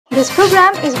This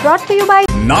program is brought to you by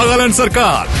Nagaland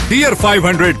सरकार tier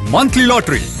 500 monthly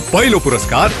lottery पहिलो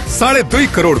पुरस्कार 2.5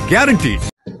 crore guarantee.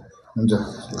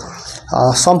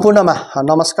 सम्पूर्णमा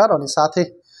नमस्कार अनि साथै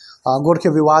गोर्खे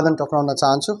विवादन टक्राउन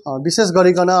चाहन्छु। विशेष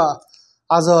गरिकन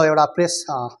आज एउटा प्रेस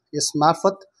यस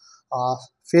मार्फत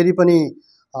फेरि पनि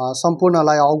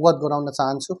सम्पूर्णलाई अवगत गराउन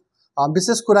चाहन्छु।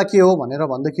 विशेष कुरा के हो भनेर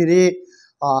भन्दाखेरि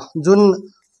जुन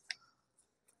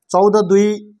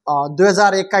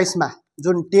 14/2/2021 मा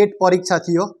जुन टेट परीक्षा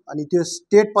थियो अनि त्यो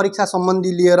टेट परीक्षा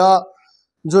सम्बन्धी लिएर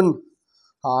जुन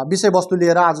विषयवस्तु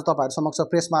लिएर आज तपाईहरु समक्ष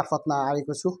प्रेस मार्फतमा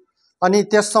आएको छु। अनि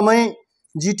त्यस समय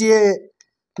जीटीए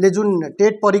ले जुन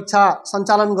टेट परीक्षा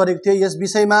सञ्चालन गरेको थियो यस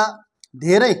विषयमा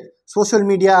धेरै सोशल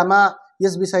मिडियामा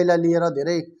यस विषयलाई लिएर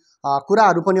धेरै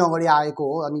कुराहरू पनि अगाडि आएको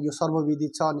हो अनि यो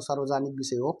सर्वविदित छ अनि सार्वजनिक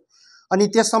विषय हो। अनि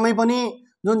त्यस समय पनि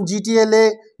जुन जीटीए ले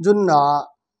जुन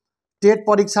टेट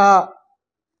परीक्षा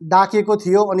डाकेको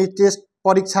थियो अनि त्यस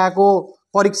परीक्षाको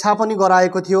परीक्षा पनि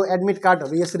गराएको थियो, एडमिट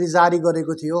कार्डहरू यसरी जारी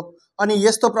गरेको थियो। अनि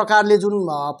यस्तो प्रकारले जुन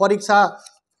परीक्षा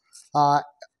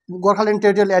गोर्खाल्यान्ड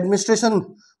टेरिटोरियल एडमिनिस्ट्रेसन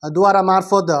द्वारा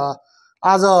मार्फत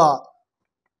आज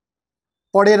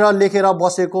पढेर लेखेर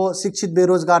बसेको शिक्षित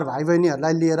बेरोजगार भाइ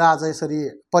बहिनीहरूलाई लिएर आज यसरी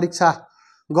परीक्षा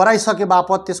गराइसके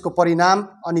बापत त्यसको परिणाम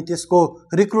अनि त्यसको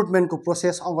रिक्रुटमेन्टको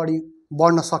प्रोसेस अगाडि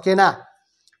बढ्न सकेन।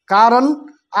 कारण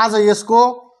आज यसको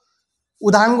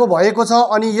उधाङ्गो भएको छ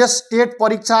अनि यस टेट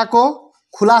परीक्षाको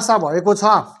खुलासा भएको छ।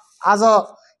 आज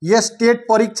यस टेट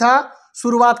परीक्षा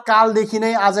सुरुवात कालदेखि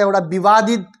नै आज एउटा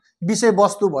विवादित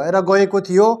विषयवस्तु भएर गएको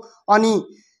थियो अनि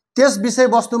त्यस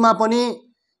विषयवस्तुमा पनि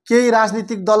केही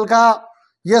राजनीतिक दलका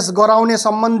यस गराउने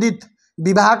सम्बन्धित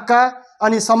विभागका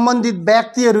अनि सम्बन्धित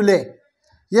व्यक्तिहरूले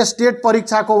यस टेट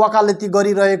परीक्षाको वकालती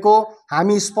गरिरहेको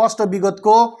हामी स्पष्ट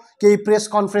विगतको केही प्रेस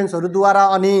कन्फरेन्सहरूद्वारा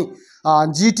अनि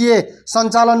जीटीए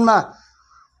सञ्चालनमा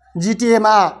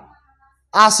जीटीएमा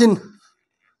आसीन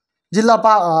जिल्ला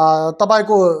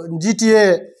तपाईको जीटीए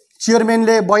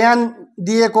चेयरम्यानले बयान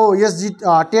दिएको यस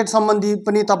टेट सम्बन्धी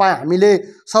पनि तपाई हामीले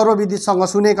सर्वविदितसँग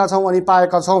सुनेका छौं अनि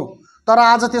पाएका छौं। तर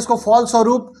आज त्यसको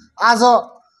फलस्वरूप आज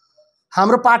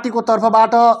हाम्रो पार्टीको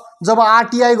तर्फबाट जब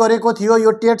आरटीआई गरेको थियो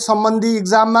यो टेट सम्बन्धी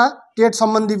एक्जाममा टेट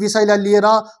सम्बन्धी विषयलाई लिएर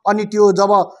अनि त्यो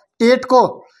जब टेटको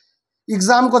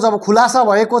एक्जामको जब खुलासा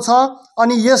भएको छ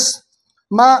अनि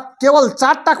यसमा केवल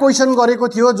 4टा क्वेशन गरेको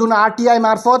थियो जुन आरटीआई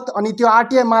मार्फत अनि त्यो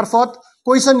आरटीआई मार्फत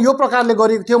क्वेशन यो प्रकारले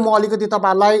गरेको थियो। म अलिकति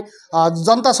तपाईहरुलाई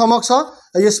जनता समक्ष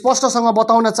यो स्पष्टसँग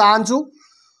बताउन चाहन्छु।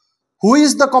 हु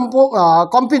is the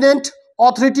competent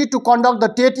authority to conduct the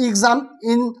TED exam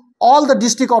in all the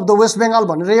district of the West Bengal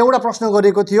भनेर एउटा प्रश्न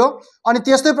गरेको थियो। अनि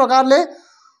त्यस्तै प्रकारले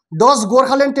does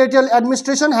Gorkhaland Territorial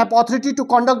Administration have authority to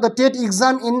conduct the TET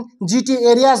exam in GT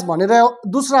areas भनेर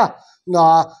दूसरा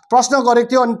प्रश्न गरेको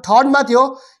थियो। अनि थर्डमा थियो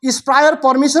is prior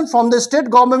permission from the state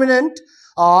government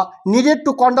needed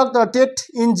to conduct the TET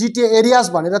in GT areas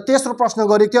भनेर तेस्रो प्रश्न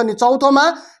गरेको थियो। अनि चौथोमा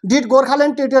did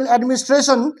Gorkhaland Territorial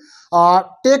Administration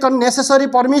take a necessary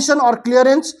permission or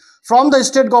clearance from the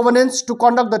state governance to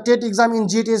conduct the TET exam in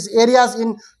GT's areas in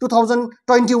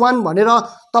 2021 भनेर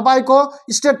तपाईको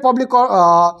state public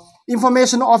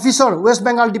information officer West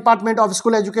Bengal department of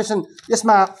school education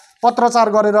यसमा पत्रचार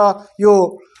गरेर यो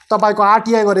तपाईको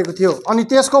RTI गरेको थियो। अनि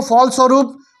त्यसको फलस्वरूप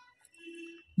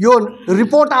यो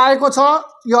रिपोर्ट आएको छ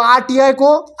यो आरटीआई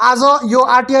को। आज यो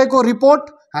आरटीआई को रिपोर्ट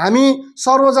हामी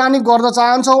सार्वजनिक गर्न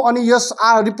चाहन्छौं। अनि यस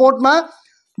रिपोर्टमा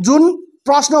जुन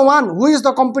प्रश्न 1 हु is the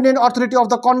competent authority of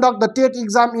the conduct the TED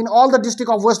exam in all the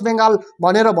district of West Bengal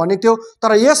भनेर भनेको थियो।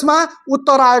 तर यसमा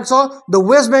उत्तर आएको छ the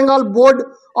West Bengal board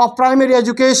of primary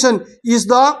education is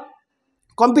the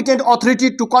competent authority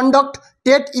to conduct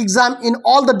टेट exam in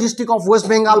all the district of West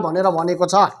Bengal भनेर भनेको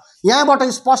छ। यहाँबाट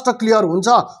स्पष्ट क्लियर हुन्छ।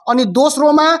 अनि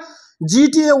दोस्रोमा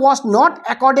GTA was not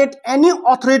अकर्डेड any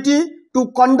authority to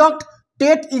conduct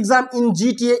टेट एक्जाम इन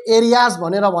जीटीए एरियाज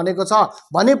भनेर भनेको छ।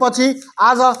 भनेपछि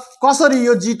आज कसरी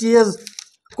यो जीटीए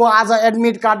को आज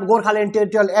admit card Gorkhaland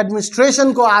territorial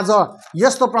administration को आज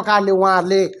यस्तो प्रकारले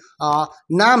उहाँहरूले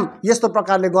नाम यस्तो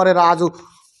प्रकारले गरेर आज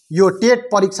यो टेट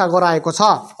परीक्षा गराएको छ।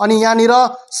 अनि यहाँनिर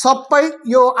सबै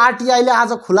यो आरटीआई ले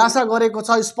आज खुलासा गरेको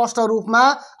छ स्पष्ट रूपमा।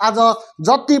 आज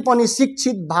जति पनि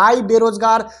शिक्षित भाइ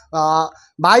बेरोजगार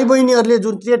भाइ बहिनीहरूले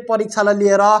जुन टेट परीक्षालाई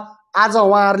लिएर आज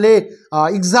उहाँहरूले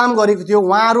एक्जाम गरेको थियो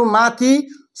उहाँहरू माथि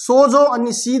सोझो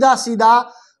अनि सीधा सीधा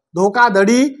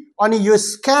धोकाधडी अनि यो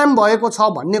स्क्याम भएको छ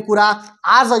भन्ने कुरा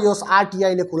आज यो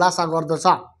आरटीआई ले खुलासा गर्दछ।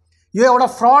 यो एउटा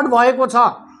फ्रड भएको छ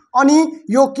अनि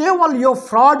यो केवल यो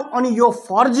फ्रड अनि यो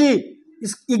फर्जी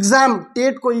एक्जाम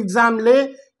टेट को एक्जामले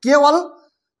केवल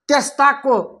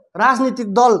त्यसताको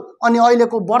राजनीतिक दल अनि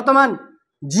अहिलेको वर्तमान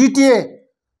जीटीए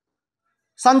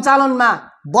सञ्चालनमा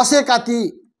बसेका ती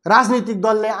राजनीतिक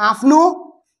दलले आफ्नो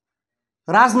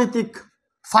राजनीतिक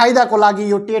फाइदाको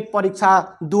लागि यो टेट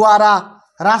परीक्षाद्वारा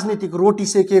राजनीतिक रोटी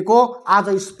सेकेको आज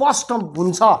स्पष्ट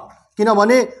हुन्छ।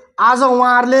 किनभने आज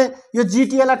उहाँहरूले यो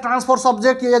जिटिएलाई ट्रान्सफर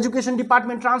सब्जेक्ट, यो एजुकेसन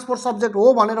डिपार्टमेन्ट ट्रान्सफर सब्जेक्ट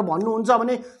हो भनेर भन्नुहुन्छ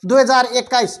भने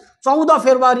 2021 14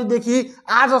 फेब्रुअरीदेखि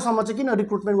आजसम्म चाहिँ किन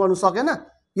रिक्रुटमेन्ट गर्नु सकेन?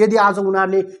 यदि आज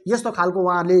उनीहरूले यस्तो खालको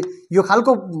उहाँहरूले यो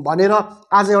खालको भनेर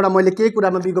आज एउटा मैले केही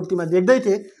कुरामा विज्ञप्तिमा देख्दै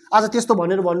थिएँ, आज त्यस्तो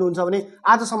भनेर भन्नुहुन्छ भने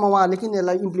आजसम्म उहाँहरूले किन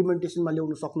यसलाई इम्प्लिमेन्टेसनमा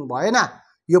ल्याउन सक्नु भएन?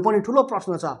 यो पनि ठुलो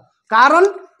प्रश्न छ। कारण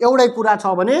एउटै कुरा छ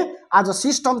भने आज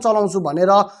सिस्टम चलाउँछु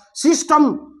भनेर, सिस्टम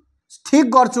ठिक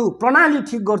गर्छु, प्रणाली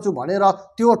ठिक गर्छु भनेर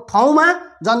त्यो ठाउँमा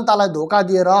जनतालाई धोका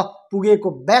दिएर पुगेको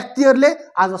व्यक्तिहरूले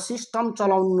आज सिस्टम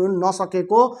चलाउनु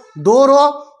नसकेको दोहोरो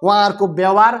उहाँहरूको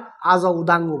व्यवहार आज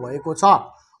उदाङ्गो भएको छ।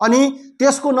 अनि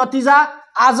त्यसको नतिजा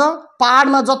आज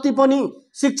पहाडमा जति पनि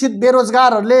शिक्षित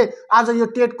बेरोजगारहरूले आज यो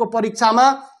टेटको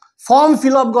परीक्षामा फर्म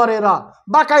फिलअप गरेर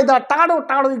बाकाइदा टाढो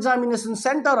टाढो एक्जामिनेसन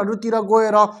सेन्टरहरूतिर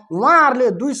गएर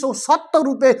उहाँहरूले 270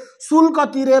 रुपियाँ शुल्क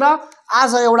तिरेर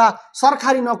आज एउटा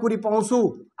सरकारी नोकरी पाउँछु,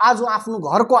 आज आफ्नो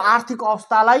घरको आर्थिक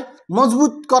अवस्थालाई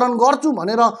मजबुतकरण गर्छु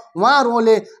भनेर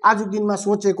उहाँहरूले आजको दिनमा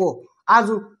सोचेको, आज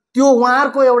त्यो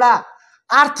उहाँहरूको एउटा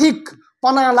आर्थिक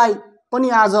पनालाई पनि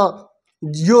आज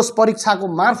यो परीक्षाको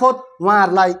मार्फत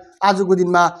उहाँहरूलाई आजको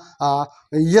दिनमा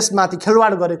यसमाथि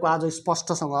खेलवाड गरेको आज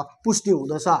स्पष्टसँग पुष्टि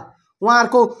हुँदछ।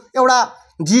 उहाँहरूको एउटा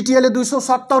जिटिएले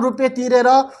 270 रुपियाँ तिरेर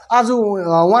आज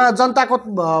उहाँ जनताको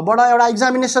बाट एउटा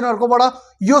एक्जामिनेसनहरूकोबाट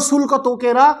यो शुल्क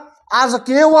तोकेर आज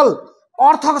केवल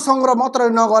अर्थ सङ्ग्रह मात्रै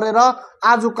नगरेर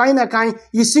आज कहीँ न कहीँ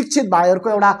यी शिक्षित भाइहरूको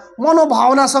एउटा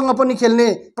मनोभावनासँग पनि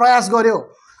खेल्ने प्रयास गर्यो,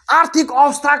 आर्थिक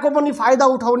अवस्थाको पनि फाइदा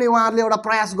उठाउने उहाँहरूले एउटा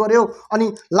प्रयास गर्यो।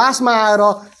 अनि लास्टमा आएर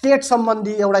टेट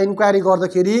सम्बन्धी एउटा इन्क्वायरी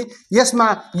गर्दाखेरि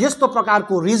यसमा यस्तो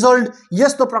प्रकारको रिजल्ट,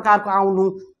 यस्तो प्रकारको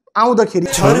आउँदाखेरि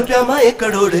 6 रुपैयाँमा 1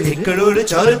 करोड, 1 करोड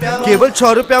 6 रुपैयाँमा, केवल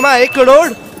 6 रुपैयाँमा 1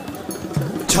 करोड,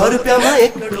 6 रुपैयाँमा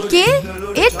 1 करोड। के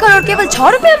 1 करोड केवल 6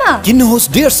 रुपैयाँमा? किन्नुहोस्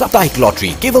डियर साप्ताहिक लटरी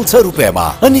केवल 6 रुपैयाँमा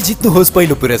अनि जित्नुहोस्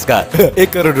पहिलो पुरस्कार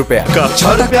 1 करोड रुपैयाँ।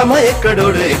 6 रुपैयाँमा 1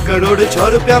 करोड, 1 करोड 6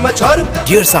 रुपैयाँमा 6 रुपैयाँ।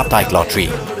 डियर साप्ताहिक लटरी,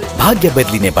 भाग्य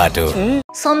बदलिने बाटो।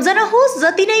 सम्झनुहोस्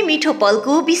जति नै मिठो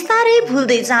पलको बिस्तारै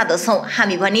भुल्दै जाँदछौँ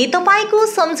हामी भने तपाईँको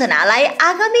सम्झनालाई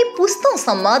आगामी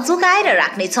पुस्तौँसम्म जोगाएर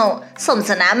राख्नेछौँ।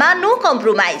 सम्झनामा नो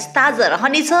कम्प्रोमाइज, ताजा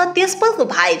रहनेछ त्यस पलको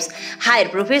भाइब्स। हायर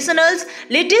प्रोफेसनल्स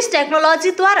लेटेस्ट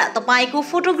टेक्नोलोजीद्वारा तपाईँको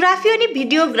फोटोग्राफी अनि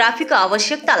भिडियोग्राफीको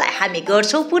आवश्यकतालाई हामी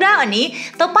गर्छौँ पुरा अनि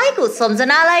तपाईँको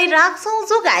सम्झनालाई राख्छौँ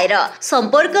जोगाएर।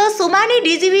 सम्पर्क Somani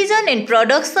डिजिभिजन and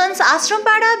productions,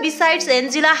 आश्रमपाडा besides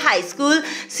Angela high school,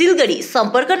 Siliguri.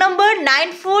 सम्पर्क नम्बर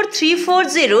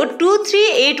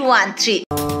 9434023813।